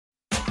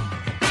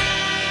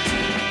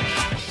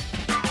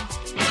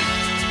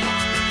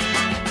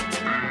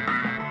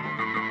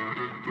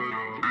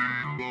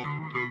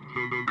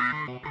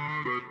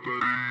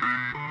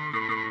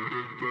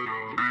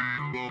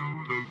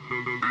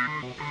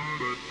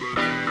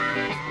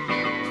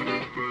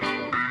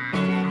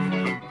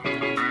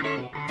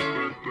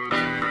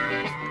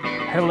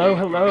Hello,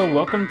 hello.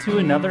 Welcome to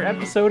another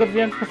episode of The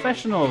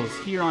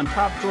Unprofessionals here on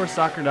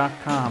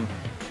TopDrawerSoccer.com.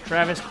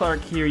 Travis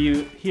Clark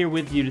here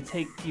with you to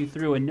take you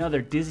through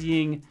another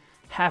dizzying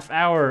half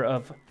hour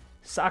of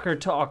soccer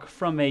talk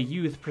from a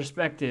youth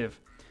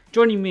perspective.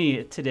 Joining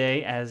me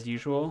today, as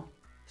usual,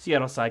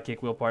 Seattle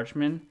sidekick Will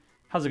Parchman.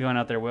 How's it going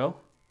out there, Will?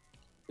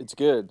 It's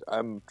good.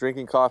 I'm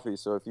drinking coffee,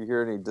 so if you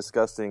hear any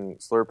disgusting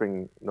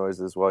slurping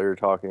noises while you're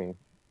talking,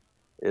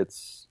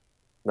 it's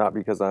not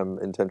because I'm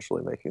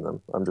intentionally making them.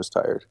 I'm just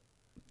tired.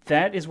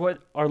 That is what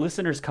our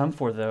listeners come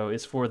for, though,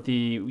 is for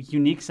the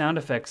unique sound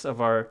effects of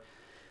our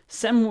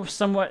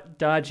somewhat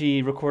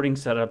dodgy recording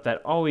setup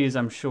that always,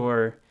 I'm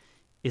sure,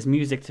 is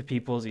music to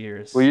people's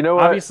ears. Well, you know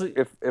what? Obviously,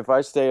 if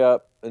I stay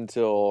up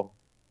until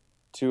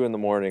 2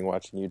 a.m.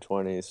 watching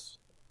U20s,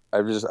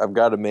 I've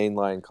got a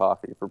mainline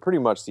coffee for pretty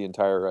much the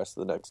entire rest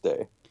of the next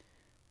day.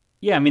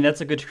 Yeah, I mean, that's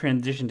a good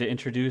transition to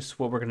introduce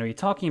what we're going to be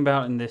talking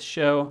about in this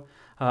show.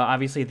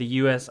 Obviously, the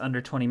U.S.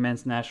 Under-20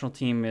 men's national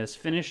team has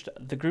finished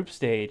the group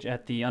stage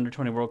at the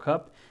Under-20 World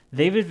Cup.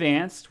 They've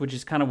advanced, which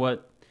is kind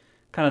of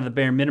the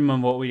bare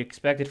minimum of what we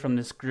expected from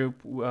this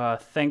group,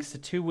 thanks to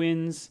 2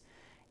 wins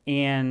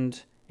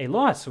and a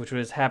loss, which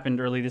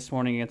happened early this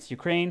morning against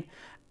Ukraine.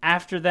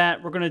 After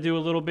that, we're going to do a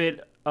little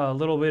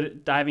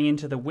bit diving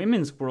into the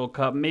Women's World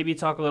Cup, maybe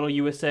talk a little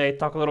USA,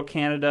 talk a little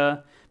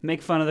Canada,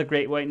 make fun of the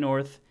Great White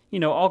North. You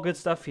know, all good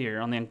stuff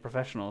here on the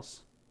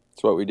Unprofessionals.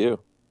 It's what we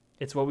do.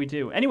 It's what we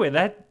do. Anyway,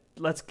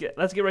 let's get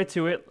right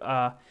to it.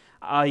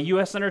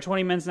 U.S.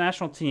 Under-20 men's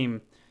national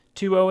team,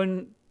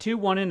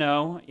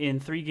 2-1-0 in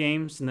 3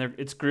 games in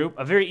its group.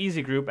 A very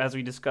easy group, as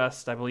we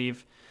discussed, I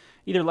believe,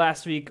 either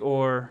last week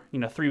or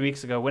 3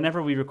 weeks ago.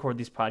 Whenever we record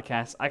these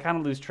podcasts, I kind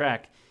of lose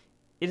track.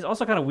 It is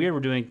also kind of weird we're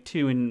doing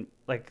 2 in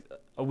like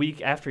a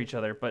week after each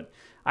other, but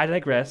I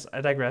digress.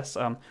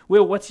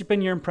 Will, what's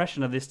been your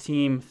impression of this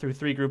team through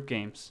 3 group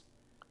games?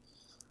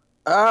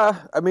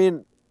 I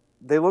mean,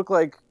 they look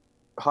like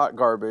hot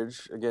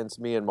garbage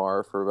against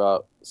Myanmar for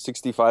about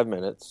 65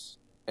 minutes,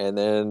 and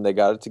then they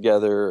got it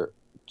together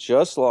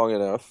just long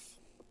enough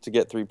to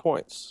get 3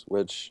 points,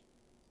 which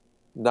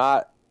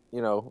not,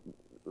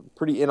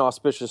 pretty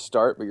inauspicious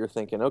start, but you're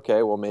thinking,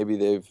 okay, well, maybe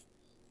they've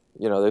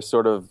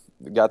sort of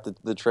got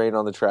the train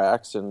on the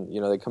tracks, and,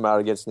 they come out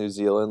against New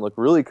Zealand, look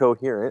really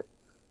coherent.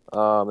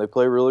 They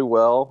play really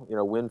well,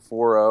 win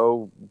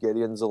 4-0.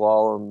 Gideon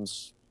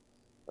Zalalam's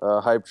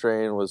hype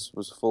train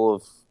was full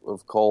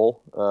of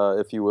coal,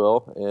 if you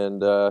will,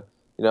 and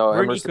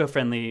we're an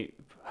eco-friendly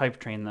hype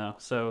train though,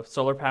 so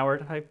solar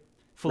powered hype,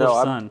 full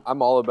of sun.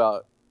 I'm all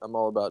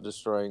about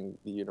destroying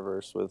the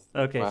universe with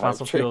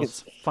fossil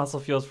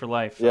fuels for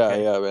life. Yeah,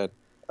 okay. Yeah,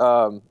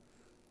 man.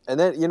 And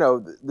then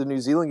the New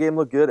Zealand game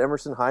looked good.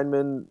 Emerson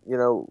Hyndman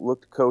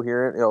looked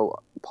coherent.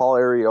 Paul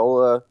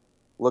Areola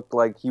looked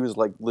like he was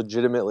like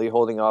legitimately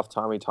holding off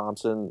Tommy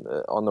Thompson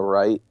on the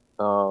right.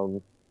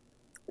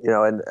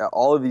 And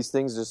all of these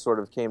things just sort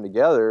of came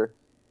together,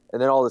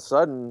 and then all of a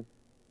sudden,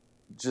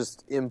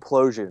 just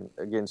implosion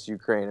against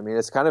Ukraine. I mean,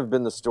 it's kind of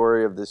been the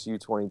story of this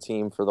U20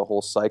 team for the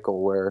whole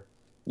cycle, where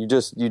you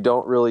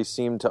don't really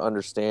seem to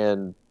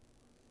understand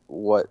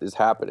what is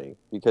happening,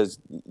 because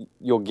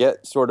you'll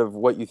get sort of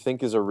what you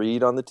think is a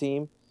read on the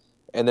team,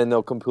 and then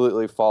they'll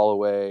completely fall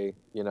away,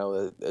 in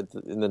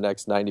the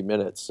next 90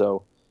 minutes.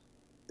 So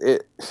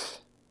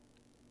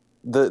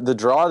The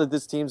draw that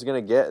this team's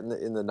going to get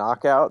in the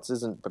knockouts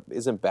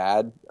isn't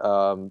bad.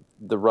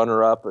 The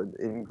runner-up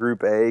in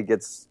Group A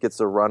gets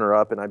a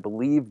runner-up, and I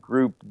believe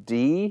Group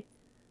D,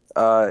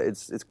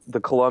 it's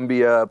the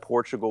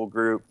Colombia-Portugal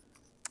group.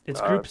 It's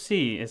Group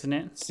C, isn't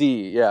it?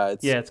 C, yeah.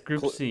 It's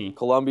Group C.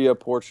 Colombia,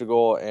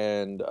 Portugal,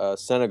 and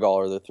Senegal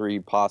are the 3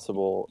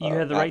 possible You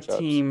had the right matchups.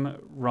 Team,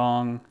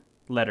 wrong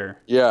letter.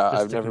 Yeah,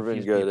 I've never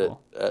been good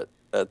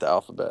at the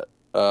alphabet.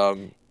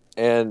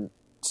 And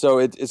so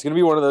it's going to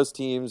be one of those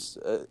teams,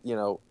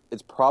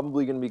 it's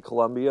probably going to be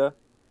Colombia.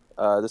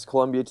 This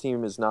Colombia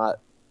team is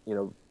not,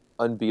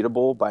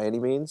 unbeatable by any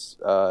means.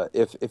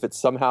 If it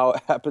somehow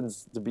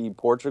happens to be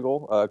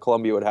Portugal,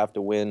 Colombia would have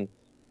to win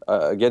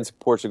against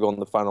Portugal in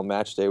the final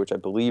match day, which I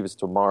believe is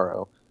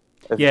tomorrow.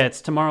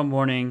 It's tomorrow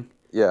morning.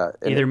 Yeah.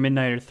 Either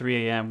midnight or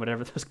 3 a.m.,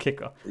 whatever those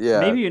kickoff. Yeah.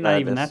 Maybe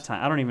not even that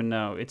time. I don't even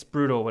know. It's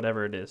brutal,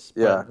 whatever it is.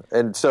 Yeah.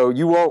 And so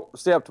you won't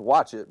stay up to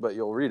watch it, but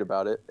you'll read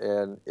about it.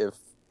 And if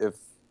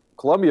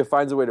Colombia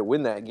finds a way to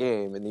win that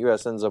game and the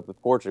U.S. ends up with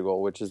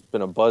Portugal, which has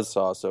been a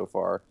buzzsaw so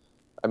far,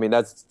 I mean,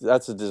 that's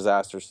a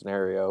disaster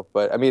scenario.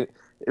 But, I mean,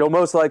 it'll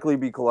most likely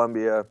be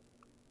Colombia,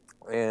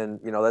 and,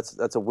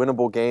 that's a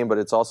winnable game, but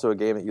it's also a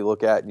game that you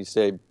look at and you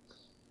say,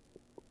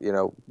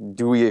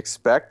 do we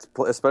expect,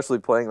 especially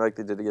playing like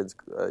they did against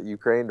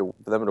Ukraine,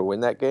 for them to win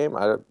that game?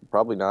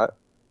 Probably not.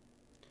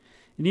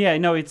 Yeah,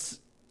 no,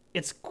 it's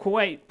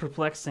quite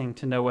perplexing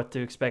to know what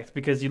to expect,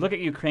 because you look at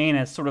Ukraine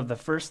as sort of the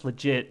first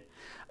legit,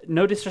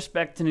 no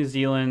disrespect to New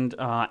Zealand,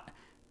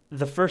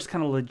 the first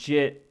kind of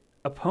legit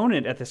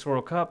opponent at this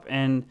World Cup,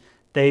 and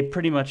they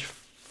pretty much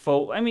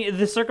fold. I mean,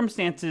 the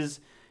circumstances,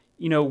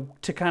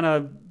 to kind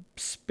of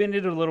spin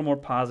it a little more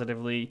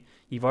positively,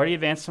 you've already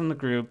advanced from the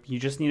group, you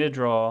just need a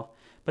draw.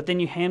 but then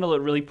you handle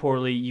it really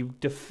poorly. You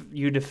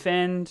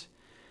defend,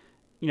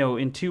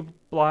 in two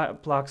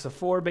blocks of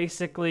four,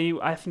 basically.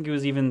 I think it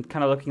was even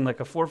kind of looking like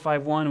a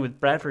 4-5-1 with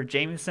Bradford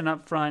Jamieson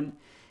up front,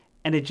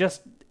 and it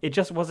just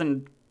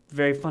wasn't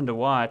very fun to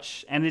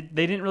watch. And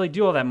they didn't really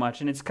do all that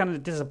much, and it's kind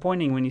of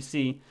disappointing when you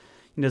see,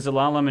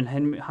 Zelalem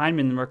and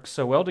Heinemann work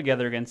so well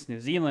together against New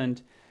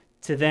Zealand,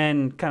 to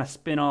then kind of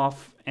spin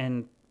off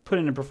and put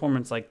in a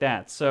performance like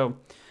that. So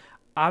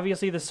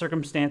obviously the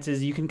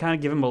circumstances, you can kind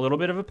of give them a little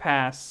bit of a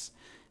pass.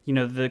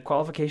 The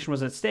qualification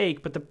was at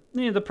stake, but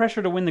the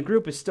pressure to win the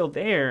group is still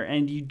there,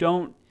 and you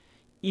don't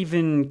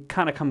even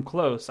kind of come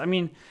close. I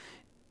mean,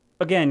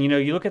 again,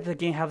 you look at the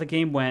game, how the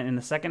game went in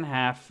the second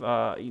half.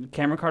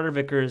 Cameron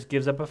Carter-Vickers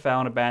gives up a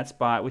foul in a bad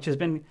spot, which has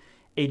been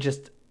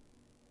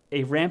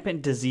a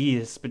rampant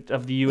disease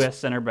of the U.S.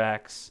 center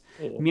backs.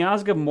 Yeah.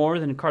 Miazga more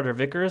than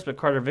Carter-Vickers, but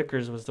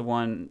Carter-Vickers was the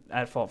one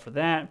at fault for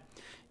that.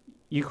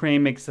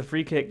 Ukraine makes the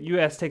free kick.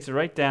 U.S. takes it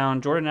right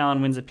down. Jordan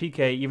Allen wins a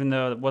PK, even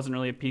though it wasn't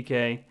really a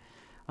PK,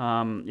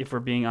 if we're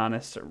being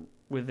honest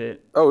with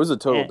it. Oh, it was a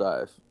total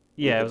dive.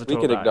 Yeah, it was a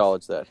total dive. We can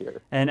acknowledge that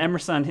here. And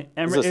Emerson,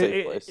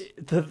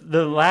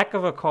 the lack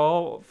of a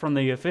call from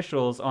the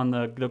officials on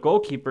the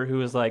goalkeeper, who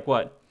was like,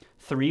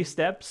 3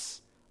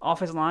 steps off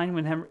his line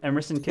when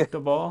Emerson kicked the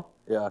ball?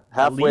 Yeah,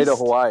 halfway to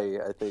Hawaii,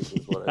 I think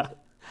is what I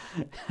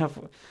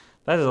said.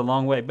 That is a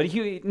long way. But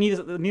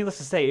needless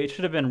to say, it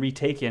should have been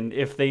retaken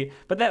if they.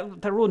 But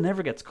that rule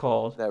never gets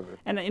called. Never.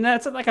 And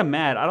that's like I'm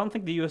mad. I don't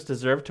think the U.S.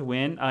 deserved to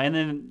win. And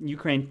then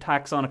Ukraine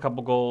tacks on a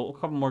couple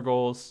more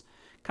goals,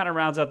 kind of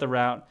rounds out the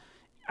route.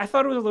 I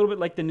thought it was a little bit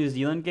like the New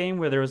Zealand game,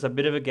 where there was a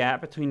bit of a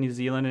gap between New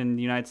Zealand and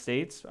the United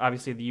States.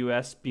 Obviously, the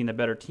U.S. being the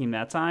better team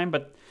that time,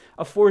 but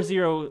a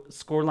 4-0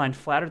 scoreline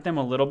flattered them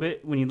a little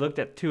bit when you looked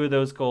at 2 of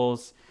those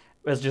goals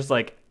as just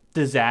like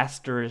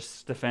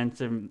disastrous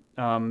defensive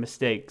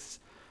mistakes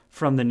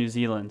from the New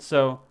Zealand.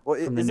 So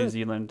New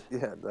Zealand.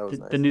 Yeah, that was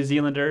nice. The New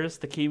Zealanders,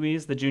 the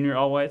Kiwis, the Junior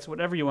All Whites,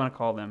 whatever you want to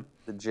call them.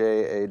 The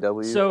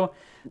JAW. So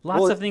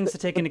lots of things to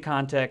take into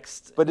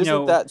context. But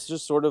isn't that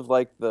just sort of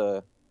like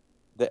the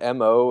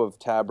MO of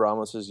Tab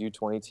Ramos's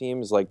U20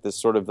 team is like this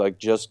sort of like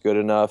just good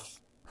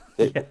enough.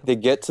 They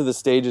get to the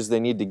stages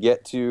they need to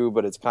get to,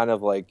 but it's kind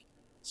of like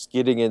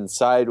skidding in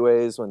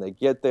sideways when they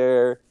get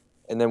there.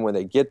 And then when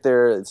they get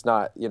there, it's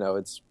not,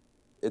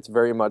 it's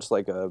very much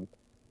like a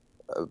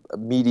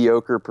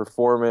mediocre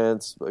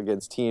performance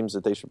against teams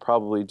that they should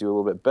probably do a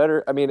little bit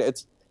better. I mean,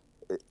 it's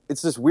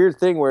this weird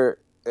thing where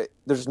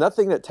there's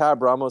nothing that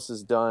Tab Ramos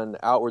has done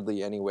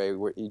outwardly anyway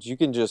where you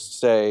can just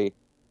say,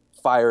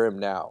 fire him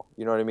now.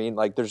 You know what I mean?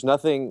 Like, there's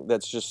nothing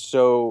that's just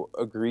so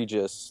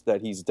egregious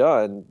that he's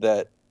done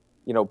that,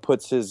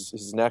 puts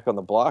his neck on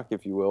the block,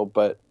 if you will.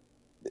 But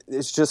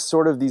it's just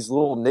sort of these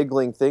little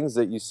niggling things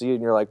that you see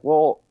and you're like,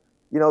 well,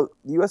 the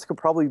U.S. could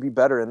probably be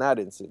better in that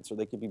instance, or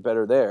they could be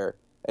better there.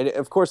 And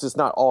of course, it's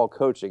not all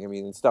coaching. I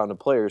mean, it's down to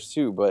players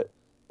too. But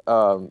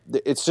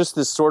it's just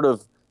this sort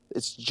of,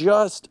 it's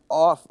just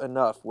off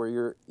enough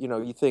where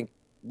you think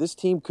this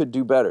team could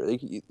do better.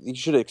 You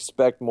should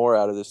expect more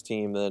out of this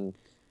team than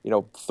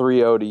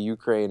 3-0 to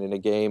Ukraine in a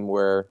game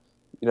where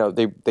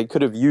they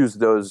could have used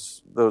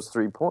those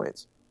 3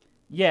 points.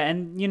 Yeah,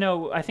 and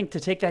I think to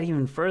take that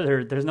even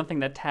further, there's nothing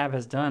that Tab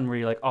has done where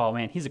you're like, oh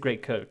man, he's a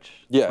great coach.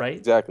 Yeah, right?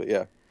 Exactly.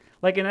 Yeah.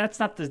 Like, and that's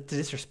not to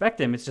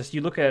disrespect him. It's just you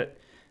look at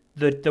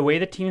the way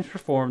the teams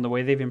perform, the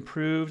way they've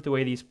improved, the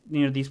way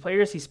these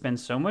players he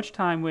spends so much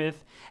time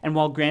with. And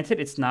while granted,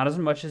 it's not as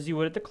much as you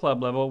would at the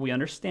club level, we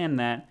understand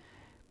that,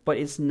 but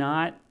it's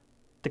not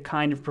the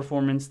kind of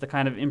performance, the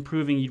kind of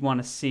improving you'd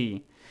want to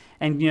see.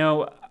 And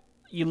you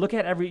look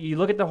at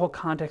the whole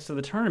context of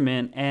the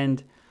tournament,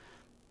 and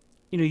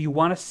you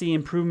want to see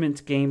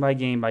improvements game by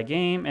game by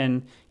game,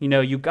 and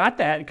you got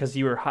that because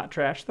you were hot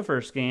trash the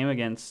first game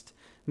against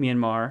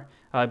Myanmar,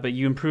 but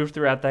you improved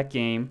throughout that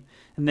game,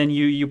 and then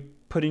you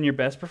put in your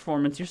best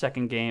performance your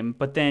second game,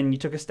 but then you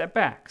took a step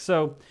back.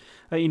 So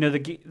the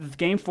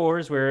game 4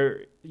 is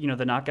where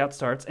the knockout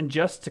starts, and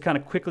just to kind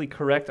of quickly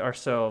correct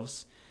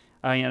ourselves,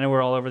 I know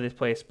we're all over this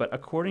place, but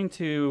according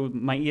to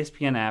my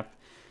ESPN app,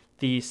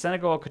 the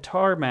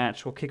Senegal-Qatar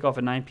match will kick off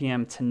at 9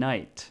 p.m.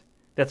 tonight.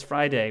 That's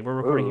Friday. We're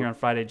recording here on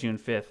Friday, June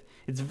 5th.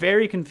 It's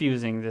very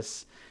confusing,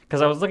 this,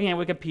 because I was looking at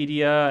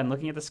Wikipedia and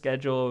looking at the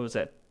schedule. It was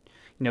at,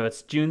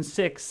 it's June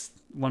 6th,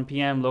 1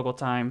 p.m. local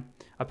time.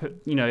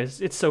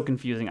 It's so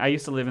confusing. I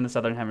used to live in the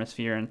Southern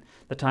Hemisphere, and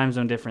the time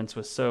zone difference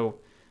was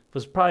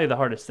probably the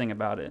hardest thing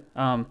about it.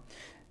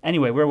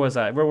 Anyway, where was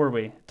I? Where were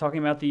we? Talking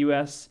about the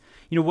U.S.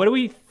 What do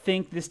we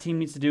think this team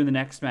needs to do in the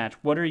next match?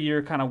 What are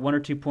your kind of 1 or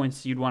 2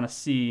 points you'd want to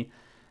see?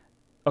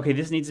 Okay,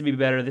 this needs to be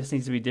better. This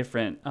needs to be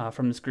different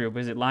from this group.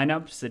 Is it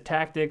lineups? Is it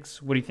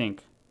tactics? What do you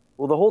think?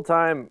 Well, the whole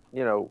time,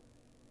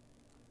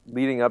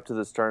 leading up to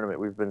this tournament,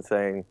 we've been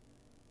saying,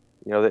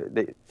 they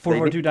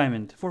 4-4-2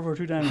 diamond.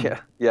 4-4-2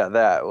 diamond. Yeah,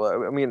 that.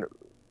 Well, I mean,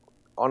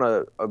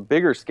 on a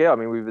bigger scale,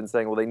 we've been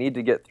saying, well, they need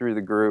to get through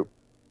the group.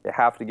 They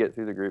have to get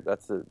through the group.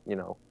 That's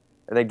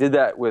and they did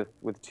that with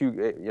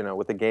 2,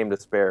 with a game to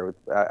spare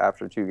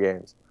after 2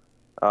 games.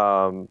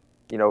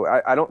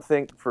 I don't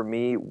think for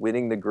me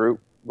winning the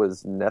group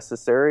was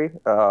necessary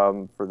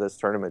for this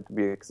tournament to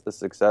be a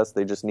success.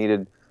 They just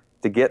needed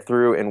to get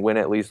through and win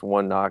at least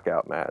one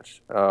knockout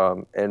match.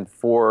 And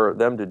for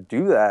them to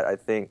do that, I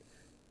think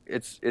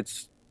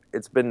it's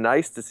been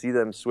nice to see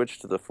them switch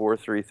to the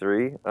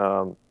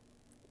 4-3-3.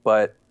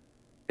 But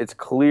it's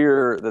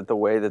clear that the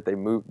way that they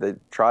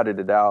trotted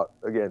it out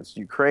against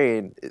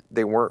Ukraine,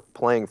 they weren't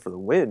playing for the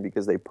win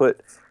because they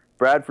put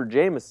Bradford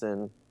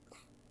Jamieson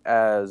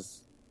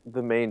as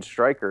the main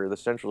striker, the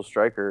central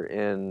striker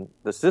in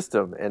the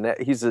system, and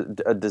he's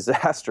a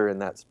disaster in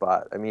that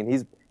spot. I mean,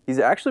 he's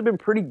actually been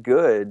pretty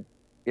good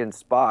in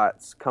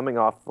spots coming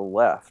off the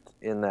left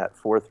in that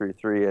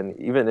 4-3-3, and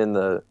even in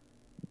the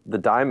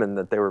diamond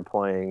that they were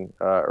playing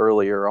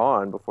earlier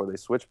on before they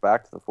switched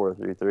back to the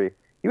 4-3-3.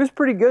 He was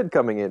pretty good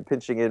coming in,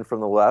 pinching in from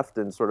the left,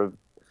 and sort of,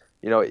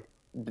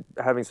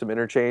 having some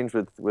interchange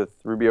with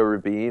Rubio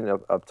Rubin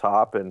up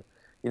top, and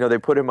they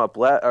put him up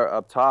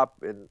top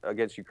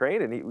against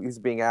Ukraine, and he's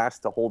being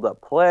asked to hold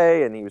up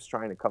play, and he was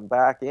trying to come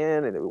back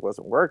in, and it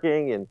wasn't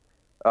working, and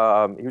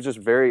he was just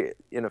very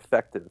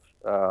ineffective.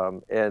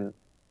 And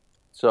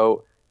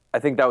so I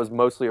think that was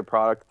mostly a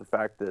product of the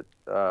fact that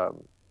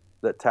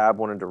that Tab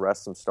wanted to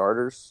rest some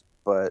starters,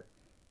 the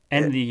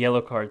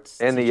yellow cards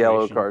and the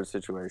yellow card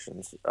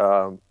situations.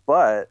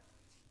 But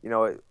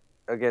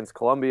against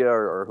Colombia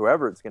or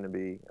whoever it's going to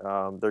be,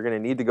 they're going to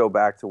need to go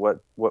back to what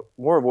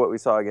more of what we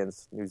saw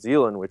against New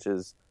Zealand, which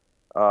is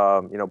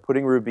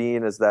putting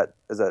Rubin as that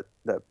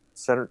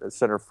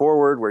center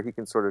forward where he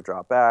can sort of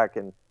drop back,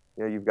 and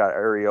you've got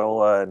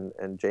Areola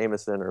and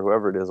Jameson or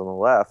whoever it is on the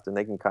left, and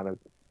they can kind of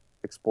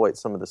exploit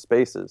some of the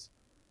spaces.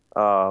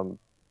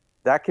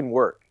 That can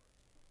work.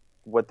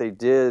 What they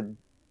did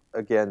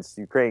against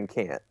Ukraine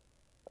can't.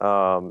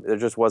 There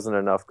just wasn't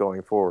enough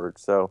going forward.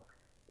 So,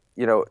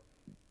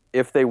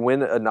 if they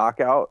win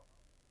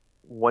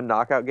one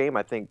knockout game,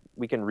 I think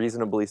we can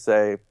reasonably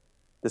say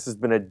this has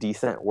been a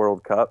decent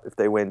World Cup. If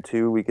they win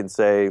two, we can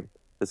say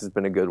this has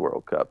been a good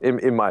World Cup,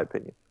 in my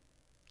opinion.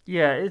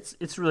 Yeah,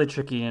 it's really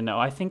tricky to know.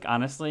 I think,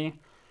 honestly,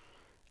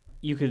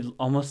 you could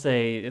almost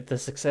say the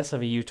success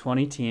of a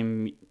U20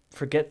 team,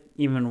 forget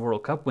even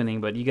World Cup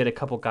winning, but you get a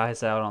couple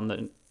guys out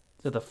on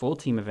the full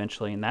team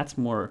eventually, and that's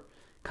more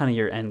kind of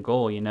your end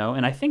goal,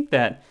 And I think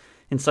that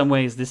in some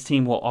ways this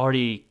team will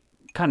already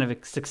kind of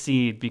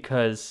succeed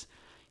because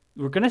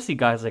we're going to see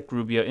guys like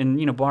Rubio,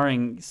 and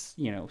barring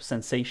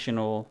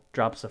sensational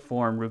drops of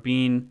form,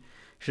 Rubin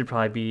should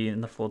probably be in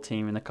the full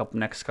team in the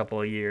next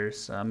couple of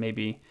years.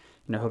 Maybe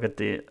he'll get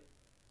the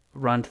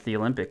run to the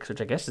Olympics,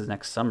 which I guess is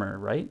next summer,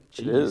 right? Jeez,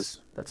 it is.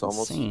 That's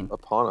almost insane.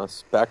 Upon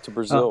us. Back to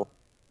Brazil.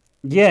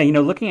 Yeah,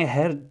 looking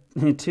ahead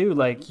too,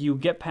 like you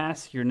get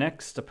past your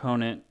next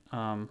opponent.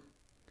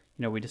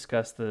 We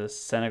discussed the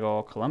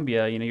Senegal,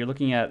 Colombia. You're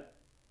looking at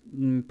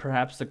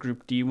perhaps the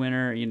Group D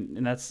winner,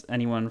 and that's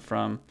anyone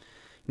from,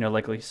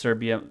 likely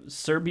Serbia,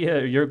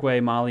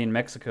 Uruguay, Mali, and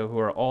Mexico, who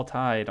are all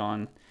tied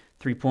on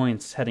 3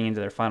 points heading into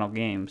their final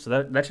game.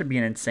 So that should be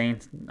an insane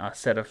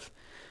set of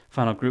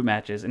final group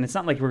matches. And it's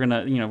not like we're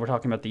we're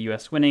talking about the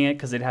U.S. winning it,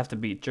 because they'd have to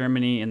beat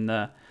Germany in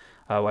the,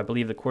 I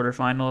believe, the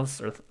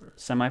quarterfinals or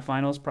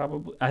semifinals,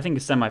 probably. I think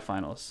it's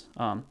semifinals.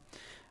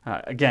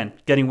 Again,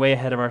 getting way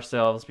ahead of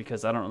ourselves,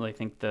 because I don't really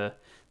think the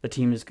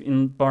team is,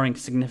 barring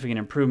significant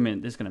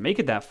improvement, is going to make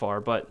it that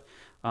far. But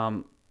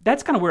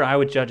that's kind of where I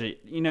would judge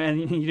it.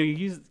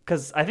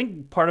 Because I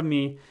think part of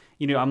me,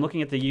 I'm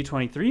looking at the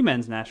U23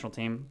 men's national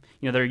team.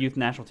 There are youth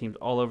national teams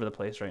all over the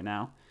place right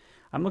now.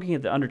 I'm looking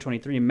at the under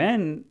 23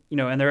 men,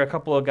 and there are a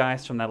couple of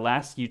guys from that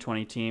last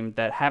U20 team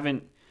that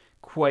haven't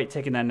quite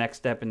taken that next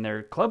step in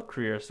their club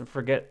careers, and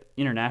forget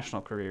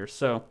international careers.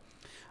 So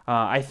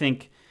I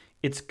think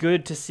it's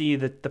good to see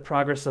the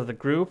progress of the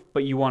group,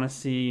 but you want to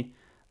see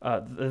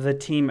the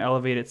team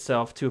elevate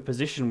itself to a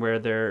position where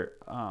they're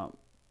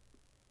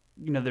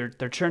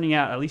churning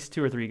out at least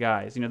two or three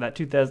guys. That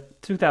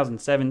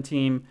 2007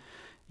 team,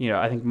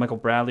 I think Michael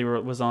Bradley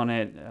was on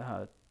it,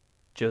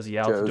 Josie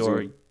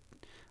Altidore.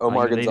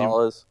 Omar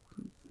Gonzalez.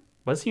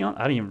 Was he on?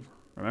 I don't even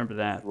remember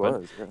that. He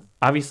was, yeah.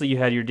 Obviously, you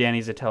had your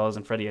Danny Zatellas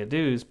and Freddie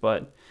Adus,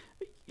 but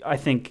I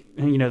think,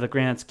 the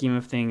grand scheme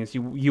of things,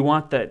 you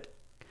want that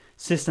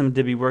system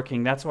to be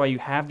working. That's why you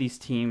have these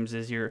teams,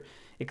 is you're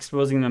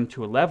exposing them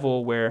to a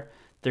level where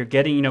they're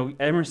getting,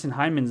 Emerson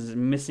Hyndman is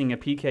missing a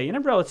PK in a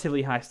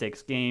relatively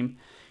high-stakes game.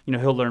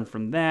 He'll learn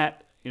from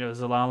that.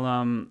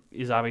 Zelalem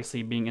is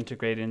obviously being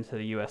integrated into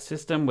the U.S.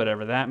 system,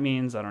 whatever that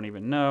means. I don't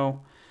even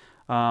know.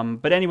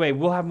 But anyway,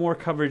 we'll have more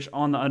coverage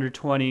on the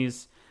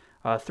under-20s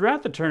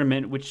throughout the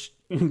tournament, which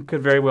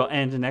could very well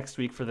end next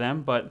week for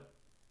them. But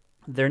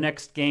their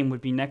next game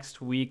would be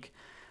next week.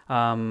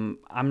 I'm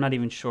not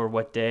even sure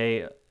what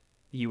day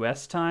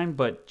U.S. time,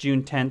 but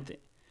June 10th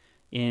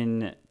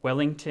in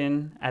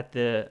Wellington at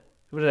the,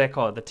 what did I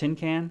call it, the Tin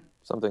Can?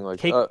 Something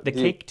like that. The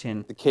Cake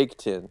Tin. The Cake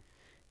Tin.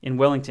 In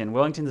Wellington.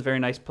 Wellington's a very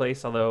nice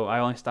place, although I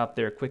only stopped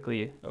there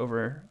quickly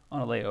on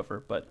a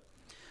layover. But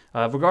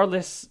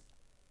regardless,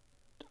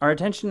 our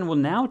attention will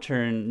now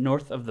turn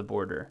north of the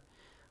border,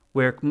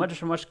 where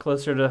much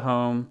closer to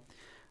home,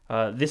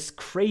 This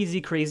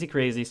crazy, crazy,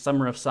 crazy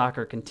summer of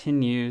soccer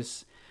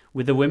continues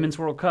with the Women's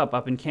World Cup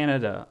up in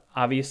Canada.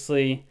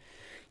 Obviously,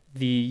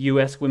 the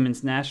U.S.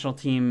 women's national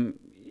team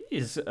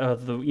is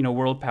the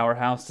world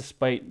powerhouse,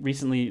 despite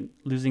recently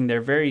losing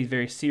their very,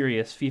 very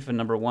serious FIFA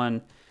number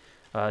one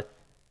uh,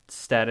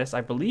 status.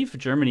 I believe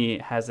Germany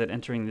has it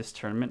entering this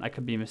tournament. I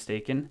could be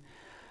mistaken.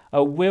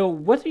 Will,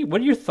 what are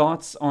your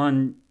thoughts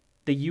on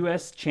the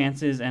U.S.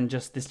 chances and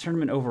just this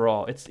tournament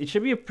overall? It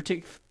should be a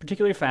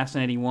particularly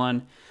fascinating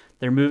one.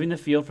 They're moving the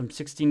field from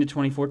 16 to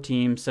 24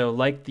 teams. So,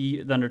 like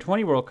the Under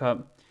 20 World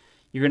Cup,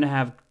 you're going to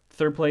have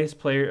third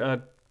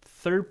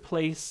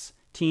place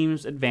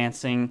teams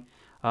advancing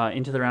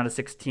into the round of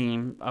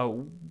 16.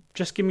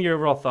 Just give me your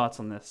overall thoughts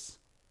on this.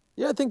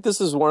 Yeah, I think this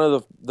is one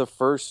of the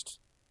first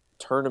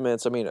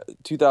tournaments. I mean,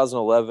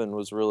 2011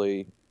 was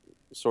really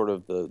sort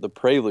of the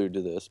prelude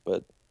to this,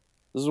 but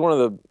this is one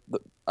of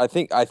I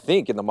think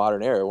in the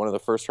modern era, one of the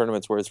first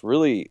tournaments where it's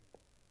really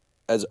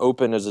as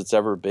open as it's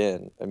ever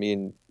been. I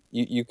mean,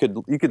 you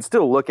could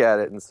still look at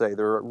it and say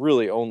there are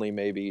really only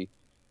maybe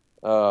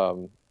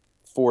 4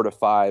 to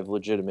 5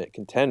 legitimate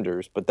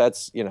contenders, but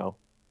that's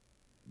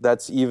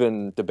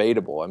even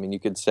debatable. I mean, you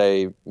could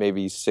say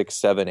maybe 6,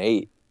 7,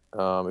 8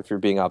 if you're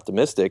being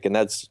optimistic, and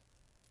that's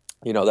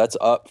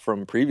up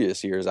from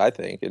previous years, I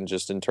think, and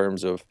just in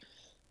terms of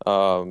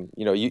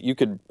you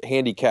could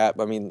handicap.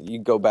 I mean, you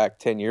go back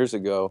 10 years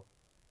ago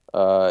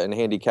and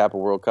handicap a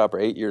World Cup, or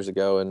 8 years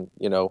ago, and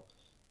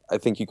I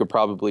think you could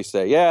probably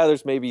say, yeah,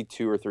 there's maybe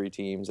 2 or 3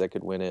 teams that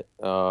could win it.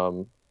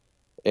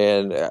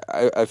 And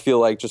I feel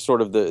like just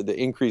sort of the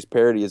increased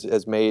parity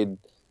has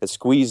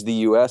squeezed the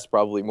U.S.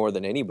 probably more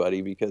than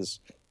anybody, because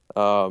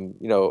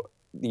the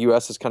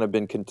U.S. has kind of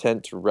been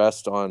content to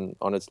rest on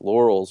its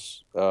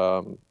laurels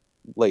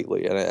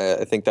lately, and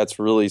I think that's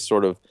really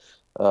sort of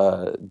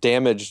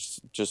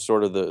damaged just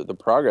sort of the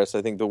progress.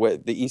 I think the way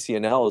the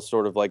ECNL is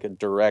sort of like a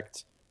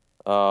direct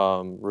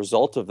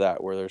result of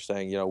that, where they're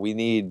saying, we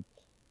need.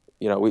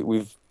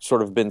 We've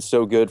sort of been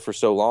so good for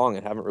so long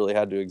and haven't really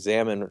had to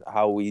examine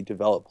how we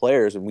develop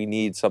players, and we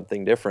need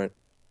something different.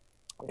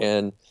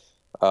 And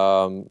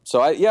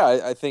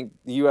I think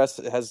the U.S.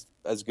 has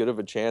as good of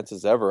a chance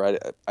as ever.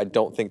 I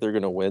don't think they're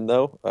going to win,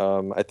 though.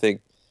 I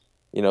think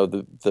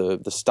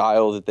the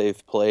style that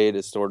they've played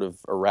is sort of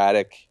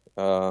erratic.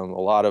 A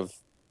lot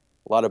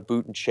of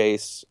boot and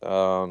chase.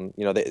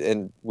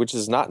 And which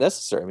is not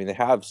necessary. I mean, they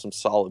have some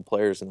solid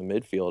players in the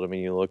midfield. I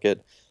mean, you look at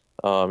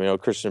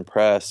Christian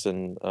Press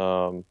and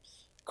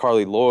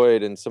Carly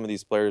Lloyd and some of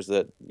these players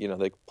that,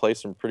 they play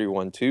some pretty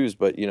 1-2s,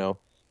 but,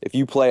 if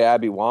you play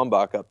Abby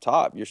Wambach up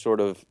top, you're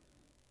sort of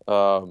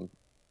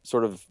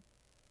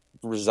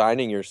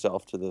resigning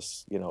yourself to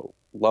this,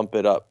 lump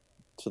it up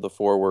to the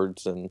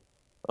forwards and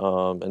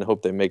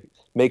hope they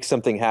make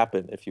something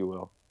happen, if you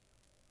will.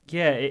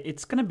 Yeah,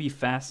 it's going to be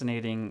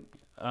fascinating.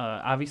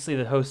 Obviously,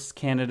 the hosts,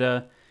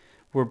 Canada,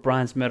 were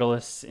bronze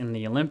medalists in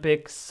the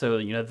Olympics, so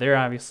they're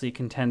obviously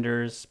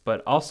contenders,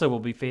 but also will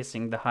be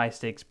facing the high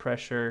stakes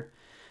pressure.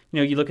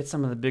 You look at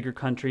some of the bigger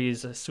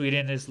countries.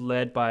 Sweden is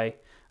led by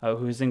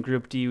who's in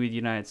Group D with the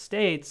United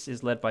States,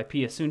 is led by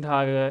Pia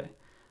Sundhage,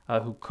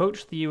 who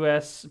coached the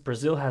U.S.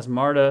 Brazil has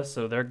Marta,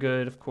 so they're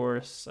good, of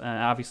course.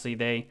 Obviously,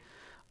 they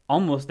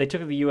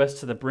took the U.S.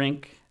 to the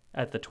brink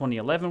at the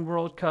 2011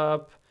 World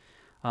Cup.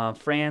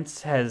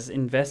 France has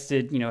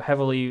invested,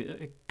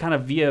 heavily, kind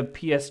of via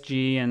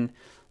PSG and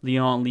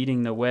Lyon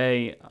leading the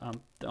way.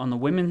 On the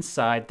women's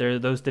side,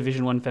 those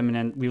Division One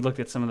feminine. We've looked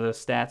at some of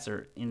those stats,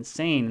 are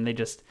insane, and they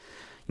just,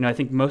 I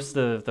think most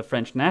of the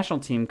French national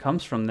team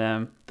comes from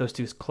them. Those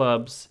two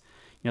clubs,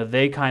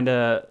 they kind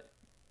of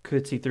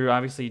could see through.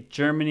 Obviously,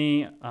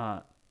 Germany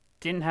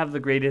didn't have the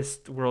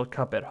greatest World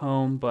Cup at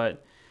home,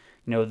 but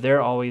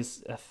they're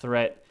always a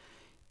threat.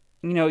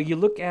 You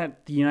look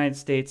at the United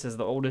States as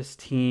the oldest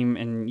team,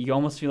 and you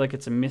almost feel like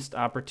it's a missed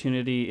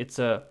opportunity.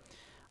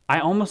 I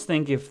almost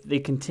think if they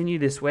continue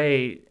this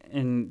way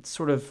and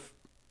sort of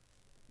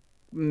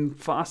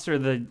foster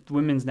the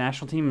women's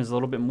national team as a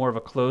little bit more of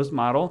a closed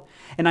model,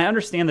 and I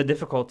understand the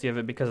difficulty of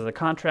it because of the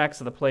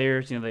contracts of the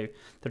players. They're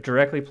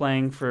directly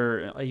playing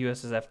for a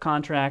USSF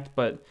contract,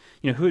 but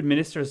who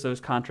administers those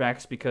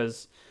contracts?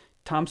 Because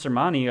Tom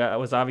Sermani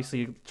was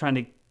obviously trying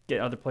to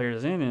get other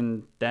players in,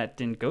 and that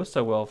didn't go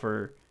so well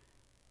for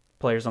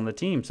players on the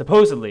team,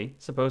 supposedly.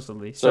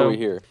 So we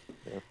hear.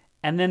 Yeah.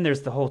 And then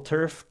there's the whole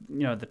turf,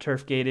 the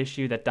turf gate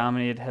issue that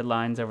dominated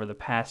headlines over the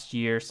past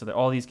year. So that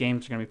all these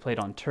games are going to be played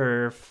on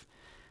turf.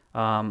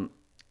 Then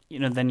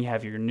you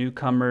have your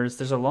newcomers.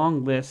 There's a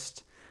long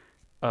list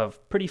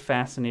of pretty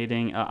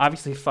fascinating.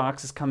 Obviously,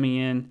 Fox is coming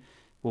in.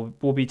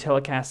 We'll be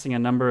telecasting a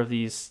number of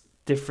these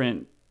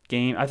different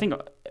games. I think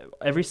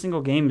every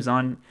single game is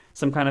on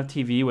some kind of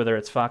TV, whether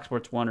it's Fox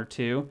Sports 1 or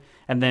 2.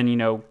 And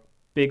then,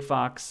 Big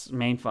Fox,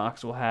 Main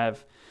Fox will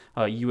have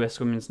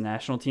U.S. Women's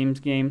National Team's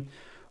game.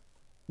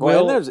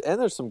 Well,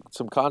 and there's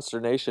some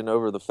consternation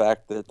over the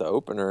fact that the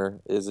opener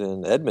is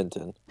in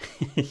Edmonton.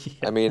 Yeah.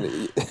 I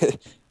mean,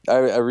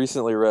 I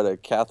recently read a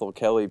Cathal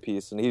Kelly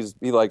piece, and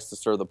he likes to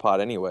stir the pot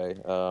anyway.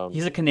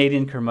 He's a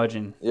Canadian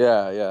curmudgeon,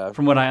 Yeah, yeah,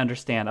 from what I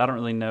understand. I don't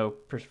really know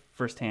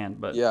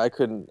firsthand, but yeah. I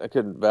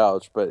couldn't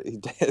vouch, but he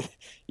did.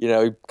 He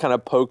kind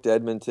of poked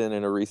Edmonton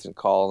in a recent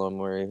column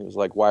where he was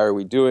like, "Why are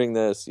we doing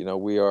this?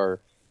 We are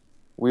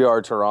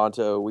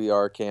Toronto, we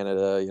are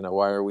Canada.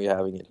 Why are we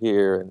having it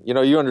here?" And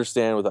you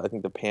understand with I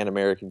think the Pan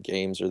American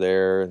Games are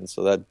there, and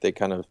so that they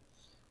kind of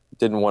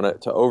didn't want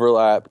it to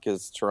overlap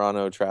because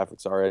Toronto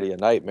traffic's already a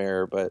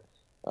nightmare. But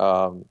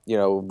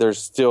there's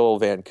still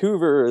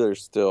Vancouver,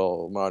 there's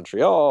still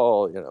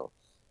Montreal.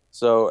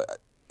 So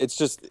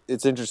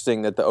it's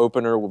interesting that the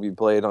opener will be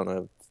played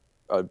on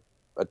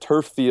a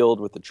turf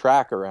field with a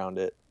track around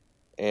it,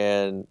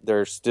 and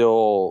there's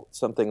still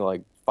something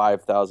like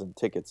 5,000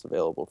 tickets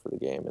available for the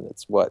game, and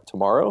it's what,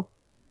 tomorrow?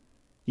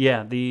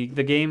 yeah,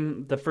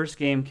 the first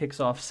game kicks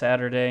off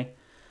Saturday.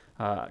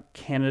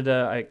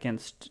 Canada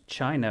against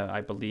China,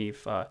 I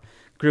believe.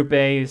 Group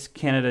A is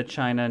Canada,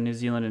 China, New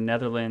Zealand, and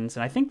Netherlands,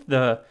 and I think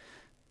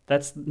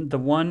that's the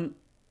one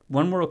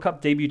World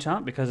Cup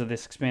debutant because of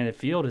this expanded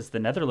field is the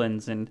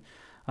Netherlands, and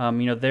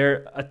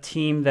they're a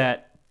team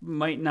that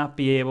might not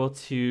be able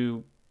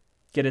to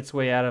get its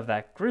way out of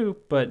that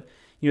group, but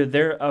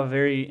they're a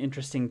very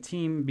interesting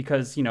team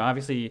because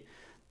obviously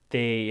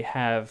they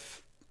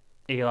have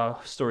a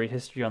storied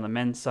history on the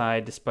men's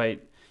side,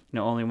 despite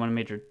only one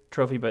major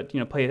trophy, but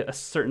play a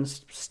certain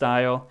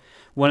style.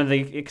 One of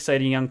the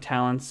exciting young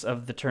talents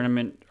of the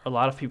tournament, a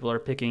lot of people are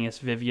picking is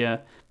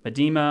Vivia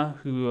Medima,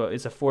 who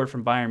is a forward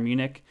from Bayern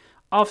Munich,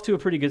 off to a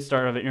pretty good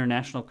start of an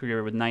international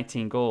career with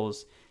 19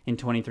 goals in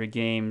 23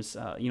 games.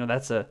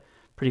 That's a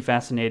pretty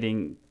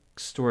fascinating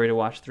story to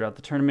watch throughout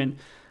the tournament.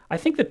 I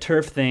think the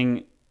turf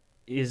thing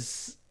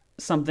is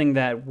something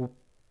that will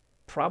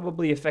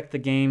probably affect the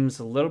games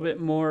a little bit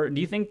more. Do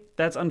you think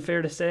that's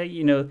unfair to say?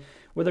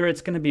 Whether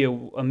it's going to be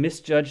a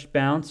misjudged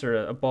bounce or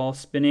a ball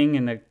spinning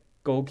and a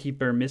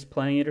goalkeeper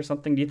misplaying it or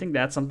something. Do you think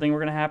that's something we're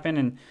going to happen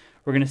and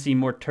we're going to see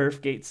more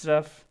turf gate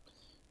stuff?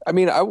 I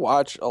mean, I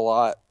watch a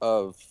lot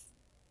of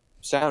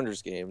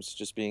Sounders games,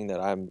 just being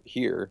that I'm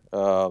here,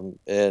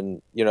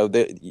 and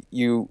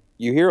you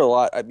hear a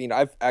lot. I mean,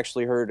 I've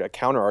actually heard a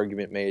counter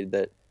argument made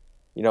that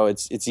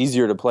it's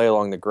easier to play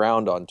along the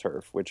ground on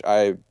turf, which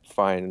I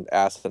find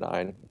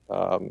asinine.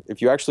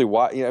 If you actually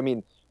watch, I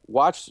mean,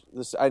 watch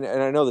this, and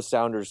I know the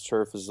Sounders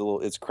turf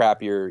it's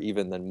crappier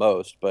even than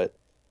most, but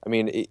I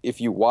mean,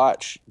 if you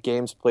watch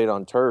games played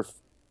on turf,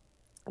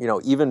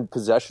 even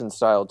possession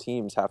style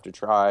teams have to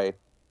try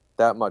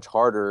that much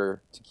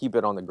harder to keep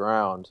it on the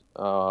ground.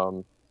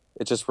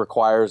 It just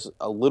requires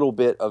a little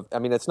bit of. I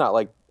mean, it's not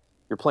like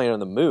you're playing on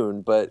the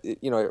moon, but it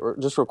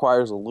just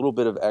requires a little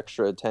bit of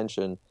extra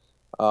attention.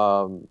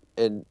 And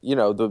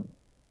the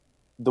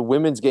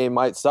women's game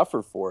might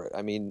suffer for it.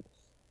 I mean,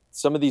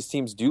 some of these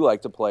teams do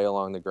like to play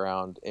along the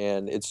ground,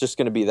 and it's just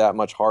going to be that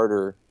much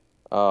harder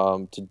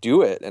to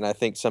do it. And I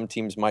think some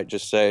teams might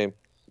just say,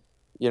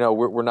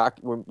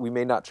 we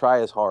may not try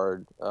as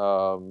hard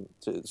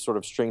to sort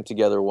of string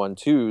together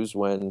 1-2s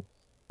when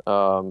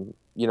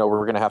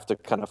we're going to have to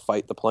kind of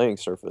fight the playing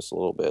surface a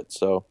little bit.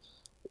 So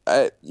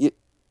I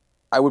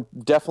would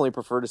definitely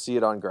prefer to see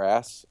it on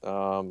grass.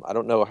 I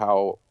don't know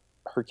how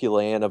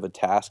Herculean of a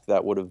task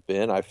that would have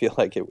been. I feel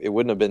like it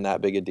wouldn't have been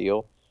that big a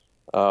deal.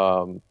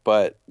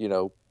 But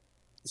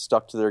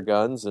stuck to their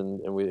guns,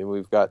 and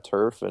we've got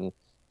turf, and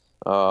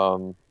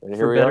here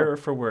For we are. better or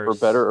for worse? For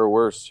better or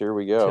worse, here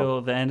we go.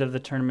 Till the end of the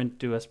tournament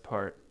do us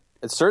part.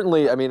 It's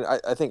certainly, I mean,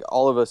 I think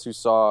all of us who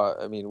saw,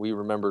 I mean, we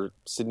remember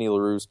Sydney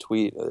Leroux's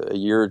tweet a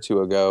year or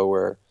two ago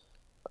where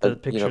The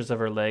pictures of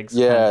her legs.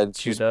 yeah, kind of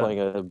she's chewed up.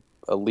 playing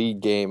a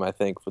league game, I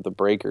think, for the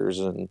Breakers,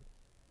 and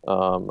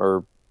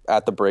or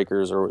at the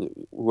Breakers or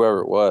whoever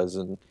it was,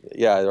 and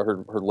yeah,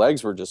 her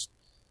legs were just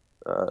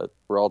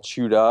were all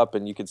chewed up,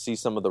 and you could see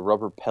some of the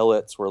rubber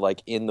pellets were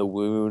like in the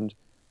wound.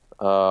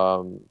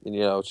 And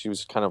she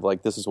was kind of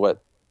like, this is what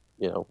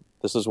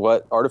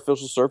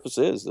artificial surface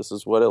is. This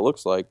is what it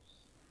looks like.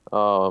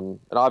 And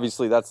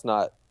obviously that's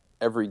not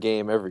every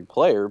game, every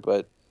player,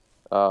 but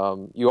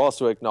you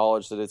also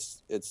acknowledge that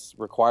it's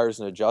requires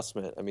an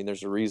adjustment. I mean,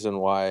 there's a reason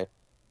why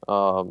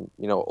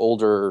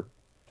older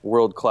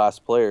world-class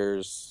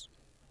players,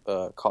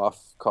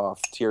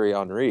 cough Thierry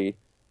Henry,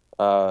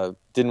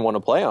 didn't want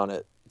to play on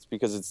it. It's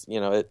because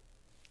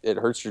it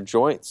hurts your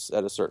joints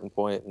at a certain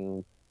point,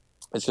 and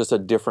it's just a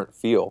different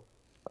feel.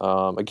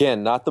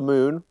 Again, not the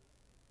moon,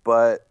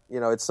 but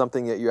it's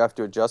something that you have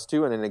to adjust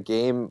to, and in a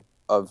game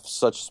of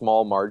such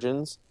small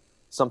margins,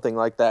 something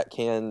like that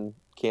can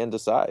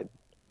decide.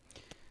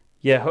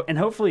 Yeah, and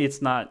hopefully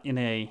it's not in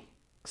a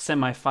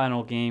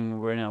semifinal game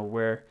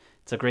where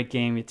it's a great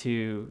game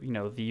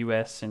to the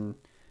U.S. and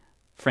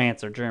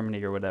France or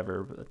Germany or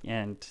whatever,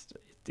 and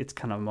it's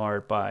kind of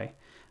marred by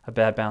a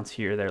bad bounce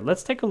here or there.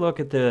 Let's take a look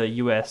at the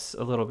U.S.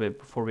 a little bit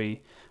before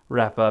we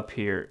wrap up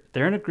here.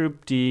 They're in a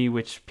Group D,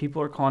 which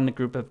people are calling the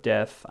Group of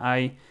Death.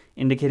 I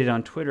indicated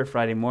on Twitter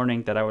Friday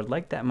morning that I would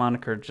like that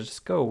moniker to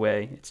just go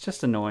away. It's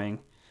just annoying.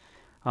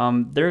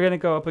 They're going to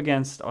go up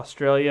against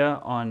Australia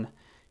on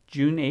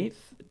June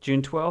 8th,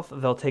 June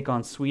 12th, they'll take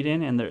on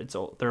Sweden and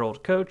their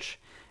old coach,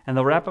 and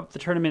they'll wrap up the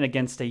tournament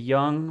against a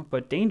young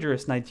but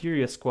dangerous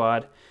Nigeria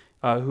squad,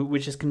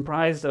 which is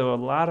comprised of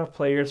a lot of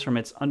players from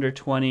its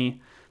under-20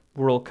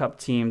 World Cup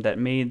team that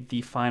made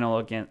the final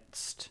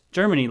against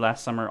Germany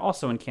last summer,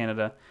 also in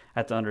Canada,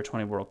 at the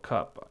under-20 World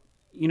Cup.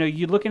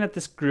 You're looking at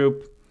this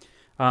group.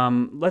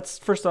 Let's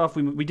first off,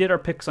 we did our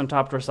picks on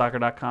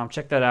TopDrawerSoccer.com.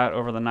 Check that out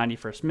over the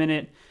 91st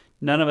minute.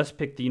 None of us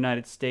picked the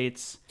United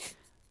States.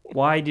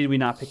 Why did we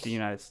not pick the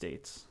United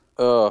States?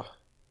 Well,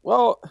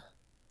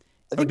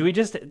 I think, or do we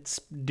just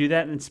do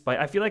that in spite?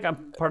 I feel like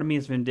part of me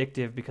is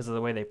vindictive because of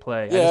the way they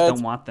play. Yeah, I just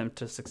don't want them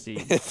to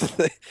succeed.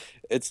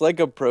 It's like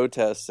a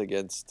protest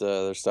against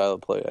their style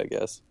of play, I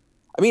guess.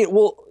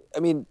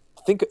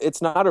 Think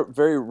it's not a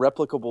very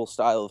replicable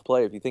style of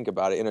play if you think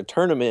about it. In a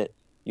tournament,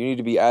 you need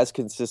to be as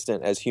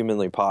consistent as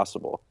humanly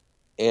possible.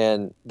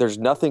 And there's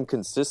nothing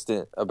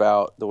consistent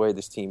about the way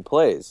this team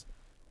plays.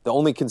 The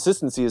only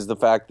consistency is the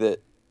fact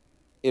that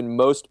in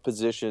most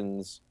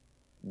positions,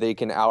 they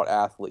can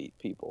out-athlete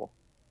people.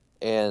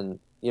 And,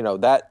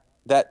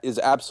 that is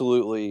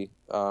absolutely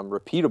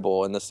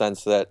repeatable in the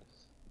sense that,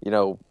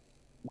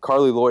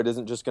 Carly Lloyd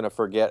isn't just going to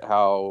forget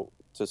how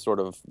to sort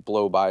of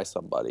blow by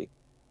somebody.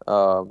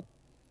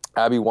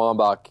 Abby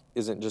Wambach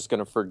isn't just going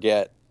to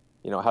forget,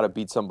 how to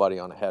beat somebody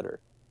on a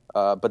header.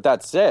 But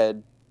that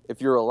said,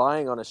 if you're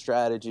relying on a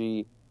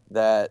strategy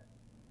that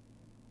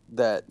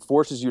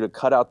forces you to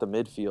cut out the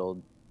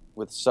midfield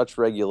with such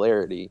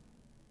regularity,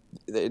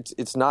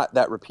 it's not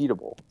that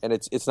repeatable, and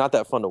it's not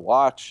that fun to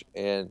watch.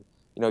 And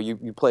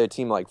you play a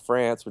team like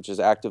France, which is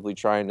actively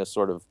trying to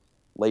sort of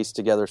lace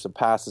together some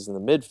passes in the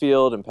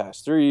midfield and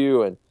pass through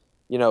you, and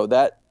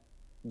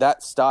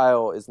that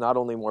style is not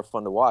only more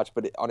fun to watch,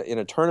 but in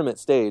a tournament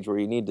stage where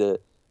you need to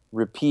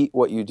repeat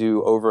what you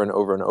do over and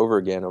over and over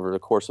again over the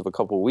course of a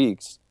couple of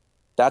weeks,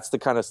 that's the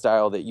kind of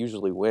style that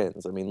usually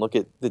wins. I mean, look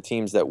at the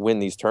teams that win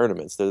these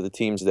tournaments. They're the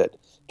teams that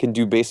can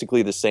do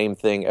basically the same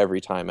thing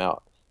every time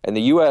out. And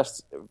the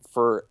U.S.,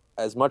 for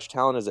as much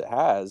talent as it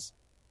has,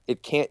 you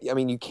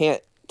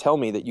can't tell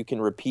me that you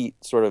can repeat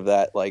sort of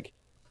that like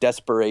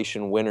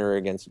desperation winner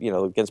against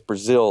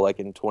Brazil like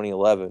in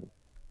 2011.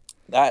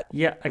 I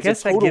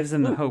guess that gives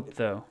them the hope,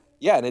 though.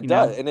 Yeah, and it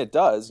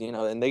does,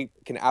 and they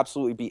can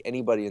absolutely beat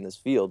anybody in this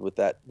field with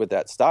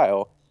that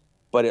style.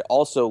 But it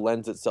also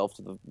lends itself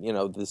to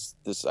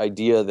this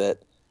idea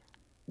that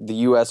the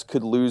U.S.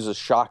 could lose a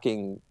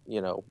shocking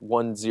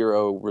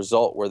 1-0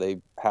 result where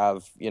they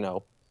have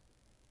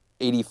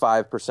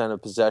 85%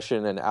 of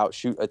possession and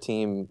outshoot a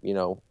team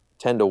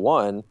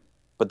 10-1.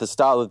 But the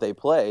style that they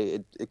play,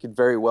 it could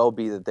very well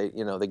be that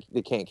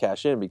they can't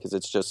cash in because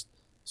it's just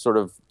sort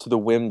of to the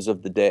whims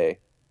of the day.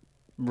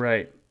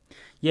 Right.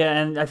 Yeah,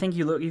 and I think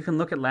you can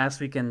look at last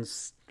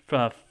weekend's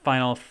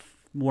final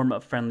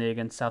warm-up friendly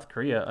against South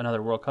Korea,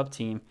 another World Cup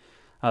team,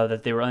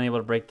 that they were unable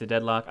to break the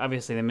deadlock.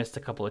 Obviously, they missed a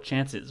couple of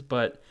chances,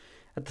 but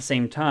at the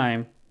same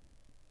time,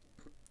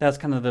 that's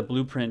kind of the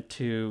blueprint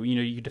to,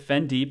 you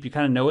defend deep, you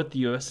kind of know what the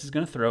U.S. is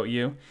going to throw at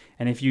you,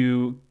 and if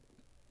you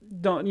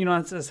don't,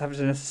 not have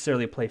to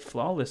necessarily play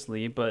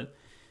flawlessly, but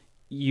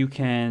you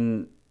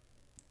can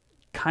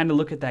kind of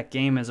look at that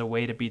game as a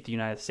way to beat the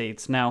United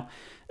States. Now,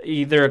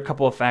 there are a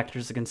couple of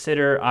factors to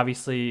consider.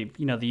 Obviously,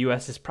 the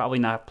U.S. is probably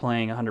not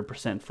playing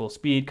 100% full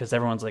speed because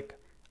everyone's like,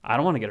 I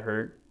don't want to get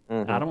hurt.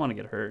 Mm-hmm. I don't want to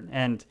get hurt.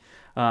 And,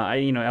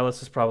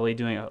 Ellis is probably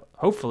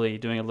hopefully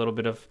doing a little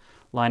bit of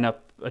lineup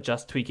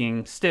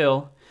tweaking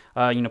still,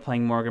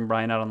 playing Morgan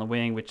Bryant out on the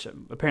wing, which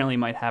apparently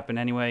might happen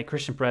anyway.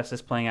 Christian Press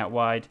is playing out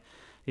wide,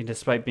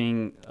 despite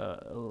being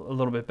a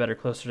little bit better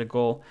closer to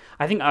goal.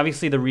 I think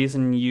obviously the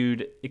reason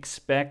you'd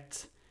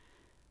expect,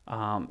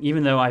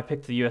 even though I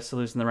picked the U.S. to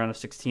lose in the round of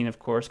 16, of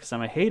course, because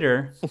I'm a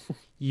hater,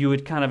 you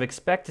would kind of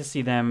expect to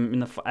see them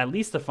in at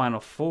least the Final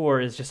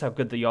Four is just how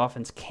good the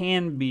offense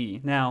can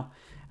be. Now,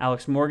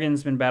 Alex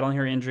Morgan's been battling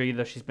her injury,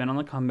 though she's been on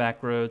the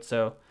comeback road,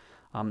 so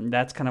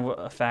that's kind of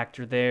a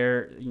factor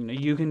there.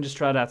 You can just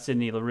trot out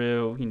Sydney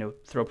Leroux,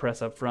 throw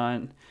Press up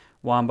front.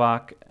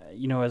 Wambach,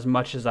 as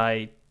much as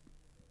I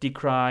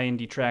decry and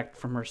detract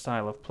from her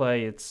style of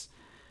play, it's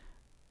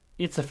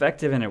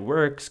effective and it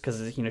works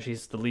because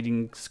she's the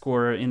leading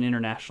scorer in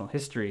international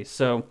history.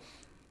 So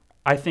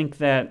I think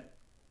that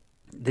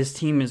this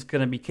team is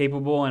going to be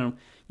capable, and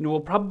we'll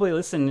probably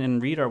listen to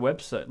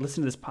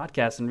this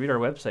podcast and read our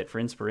website for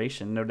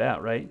inspiration, no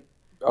doubt, right?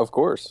 Of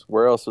course.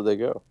 Where else would they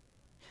go?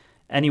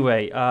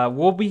 Anyway,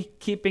 we'll be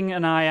keeping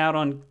an eye out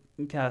on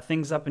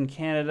things up in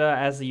Canada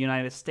as the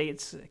United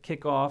States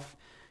kick off,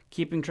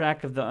 keeping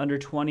track of the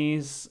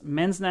under-20s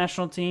men's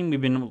national team.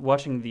 We've been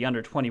watching the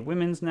under-20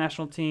 women's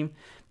national team.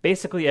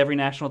 Basically every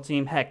national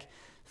team. Heck,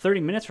 30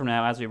 minutes from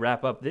now, as we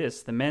wrap up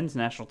this, the men's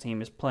national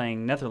team is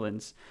playing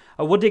Netherlands.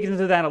 We'll dig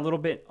into that a little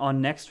bit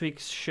on next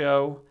week's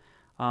show.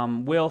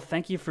 Will,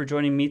 thank you for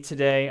joining me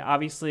today.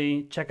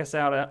 Obviously, check us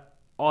out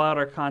all out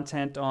our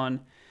content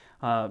on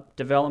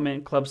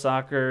development, club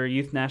soccer,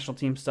 youth national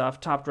team stuff,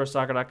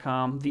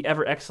 topdrawersoccer.com, the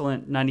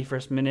ever-excellent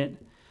 91st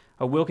Minute.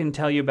 Will can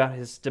tell you about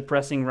his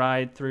depressing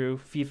ride through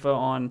FIFA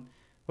on,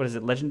 what is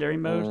it, Legendary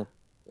mode?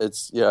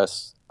 It's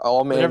yes,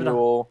 all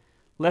manual.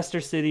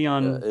 Leicester City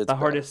on the bad.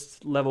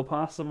 hardest level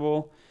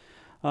possible.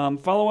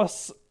 Follow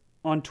us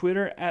on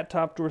Twitter at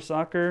Top Door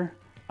Soccer.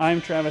 I'm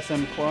Travis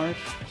M. Clark.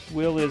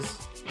 Will is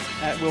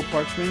at Will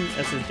Parchman.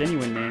 That's his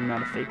genuine name,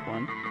 not a fake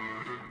one.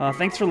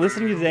 Thanks for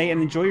listening today,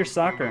 and enjoy your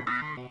soccer.